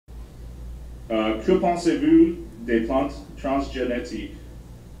Que pensez-vous des plantes transgénétiques?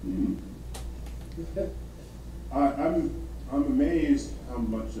 I'm amazed how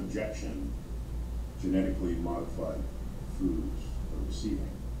much objection genetically modified foods are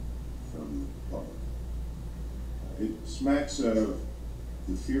receiving from the public. It smacks of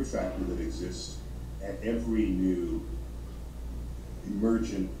the fear factor that exists at every new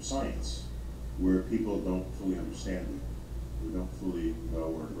emergent science where people don't fully understand it, we don't fully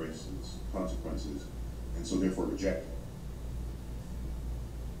know or embrace its consequences, and so therefore reject it.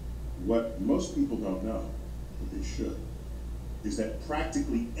 What most people don't know, but they should, is that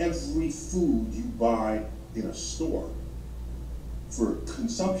practically every food you buy in a store for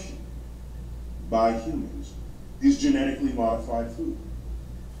consumption by humans is genetically modified food.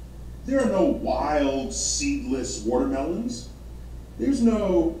 There are no wild, seedless watermelons. There's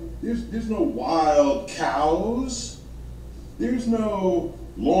no wild cows. There's no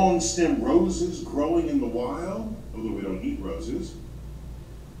long stem roses growing in the wild, although we don't eat roses.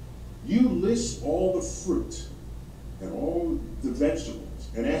 You list all the fruit and all the vegetables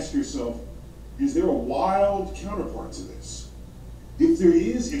and ask yourself, is there a wild counterpart to this? If there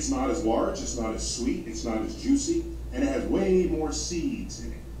is, it's not as large, it's not as sweet, it's not as juicy, and it has way more seeds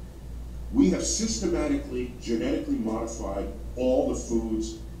in it. We have systematically, genetically modified all the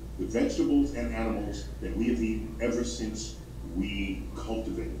foods, the vegetables and animals that we have eaten ever since we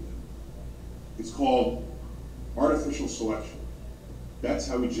cultivated them. It's called artificial selection. That's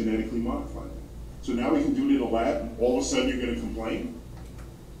how we genetically modify them. So now we can do it in a lab, and all of a sudden you're going to complain?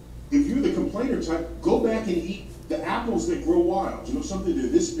 If you're the complainer type, go back and eat the apples that grow wild. You know something? They're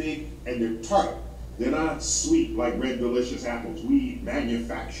this big and they're tart. They're not sweet like red delicious apples. We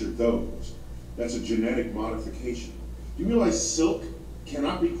manufacture those. That's a genetic modification. Do you realize silk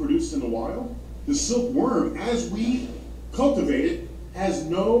cannot be produced in the wild? The silkworm, as we cultivate it, has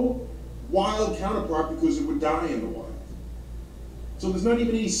no wild counterpart because it would die in the wild. So there's not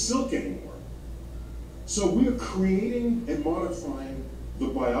even any silk anymore. So we are creating and modifying the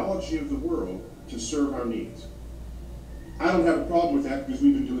biology of the world to serve our needs. I don't have a problem with that because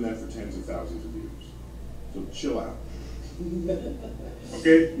we've been doing that for tens of thousands of years. So chill out.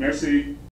 Ok, merci.